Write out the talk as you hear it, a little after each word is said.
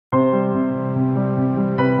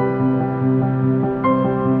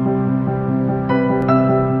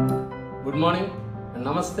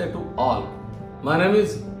Namaste to all. My name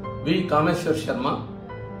is V. Kameshwar Sharma.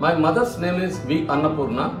 My mother's name is V.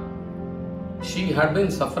 Annapoorna. She had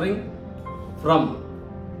been suffering from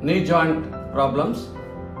knee joint problems.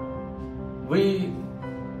 We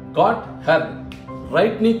got her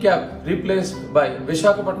right kneecap replaced by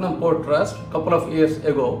Visakhapatnam Port Trust a couple of years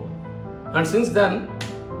ago, and since then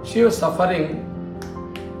she was suffering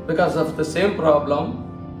because of the same problem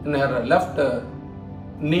in her left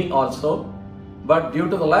knee also, but due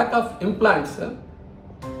to the lack of implants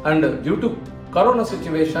and due to corona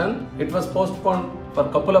situation, it was postponed for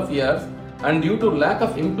a couple of years, and due to lack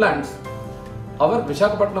of implants, our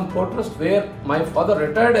Visakhapatnam Port Trust, where my father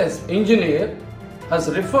retired as engineer, has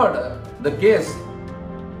referred the case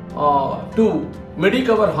to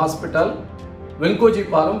Medicover Hospital,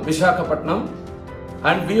 Venkojipalam, Visakhapatnam,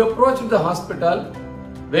 and we approached the hospital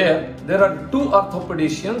where there are two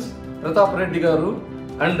orthopedicians, Pratap Reddy Garu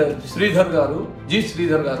and Sridhar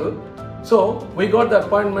Garu. So we got the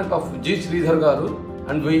appointment of G. Sridhar Garu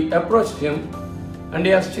and we approached him, and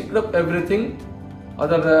he has checked up everything,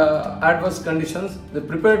 other adverse conditions, the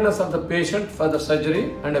preparedness of the patient for the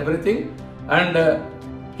surgery and everything, and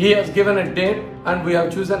he has given a date and we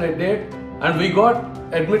have chosen a date, and we got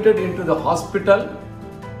admitted into the hospital,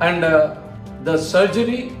 and the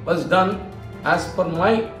surgery was done as per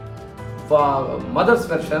my mother's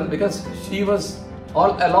version, because she was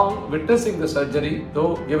all along witnessing the surgery,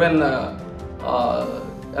 though given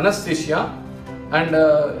anesthesia,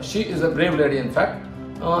 and she is a brave lady. In fact,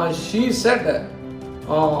 she said,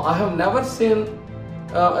 I have never seen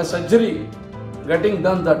a surgery getting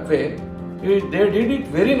done that way. They did it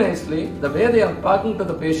very nicely. The way they are talking to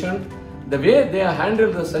the patient, the way they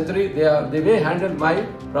handled the surgery, the way handled my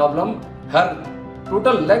problem. Her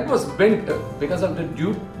total leg was bent because of the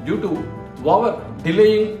due to over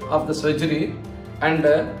delaying of the surgery, and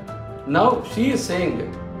now she is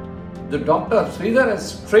saying the doctor Sridhar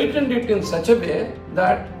has straightened it in such a way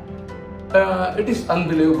that it is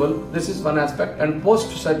unbelievable. This is one aspect. And post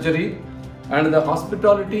surgery and the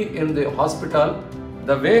hospitality in the hospital,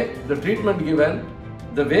 the way the treatment given,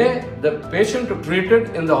 the way the patient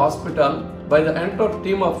treated in the hospital by the entire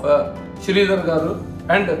team of Sridhar Garu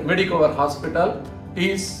and Medicover Hospital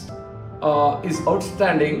is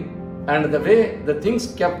outstanding, and the way the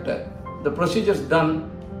things kept, the procedures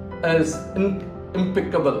done is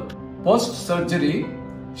impeccable. Post surgery,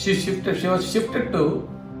 she was shifted to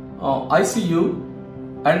ICU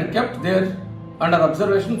and kept there under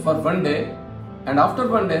observation for 1 day, and after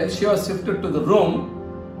 1 day she was shifted to the room.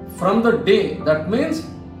 From the day, that means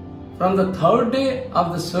from the 3rd day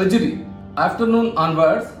of the surgery, afternoon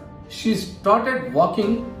onwards, she started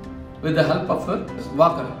walking with the help of a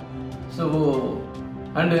walker. So,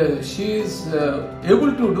 and she is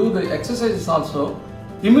able to do the exercises also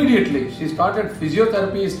immediately. She started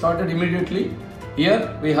physiotherapy, immediately.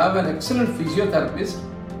 Here we have an excellent physiotherapist,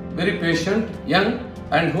 very patient, young,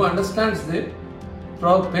 and who understands the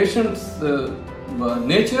patient's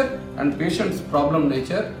nature and patient's problem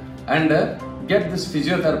nature, and get this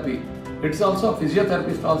physiotherapy. It's also a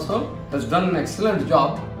physiotherapist also has done an excellent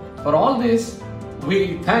job. For all this,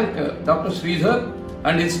 we thank Dr. Sridhar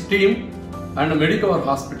and his team and Medicover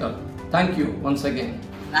Hospital. Thank you once again.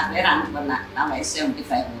 నా పేరు అన్నపూర్ణ, నా వయసు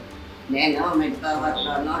 75. నేను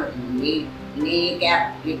మెడికవర్లోనూ నీ cap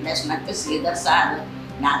replacement Sridhar sir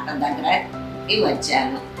doctor దగ్గరకి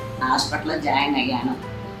వచ్చాను. హాస్పిటల్లో join అయ్యాను.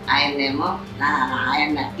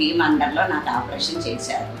 ఆయన టీం అండర్లో నాకు ఆపరేషన్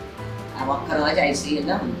చేశారు. ఒక్కరోజు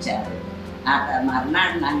ఐసీయూలో ఉంచారు. ఆ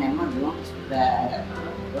మర్నాడు నన్నేమో రూమ్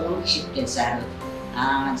షిఫ్ట్ చేశారు.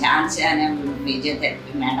 ఝాన్సీ అనే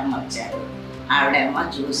ఫిజియోథెరపీ మేడం వచ్చారు. ఆవిడేమో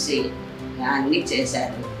చూసి అన్నీ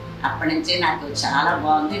చేశారు. అప్పటి నుంచి నాకు చాలా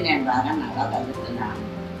బాగుంది. నేను బాగా నడవగలుగుతున్నాను.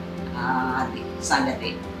 అది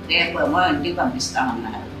సంగతి. రేపేమో ఇంటికి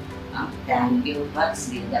పంపిస్తామన్నారు. థ్యాంక్ యూ ఫర్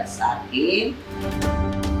శ్రీధర్ సార్కి.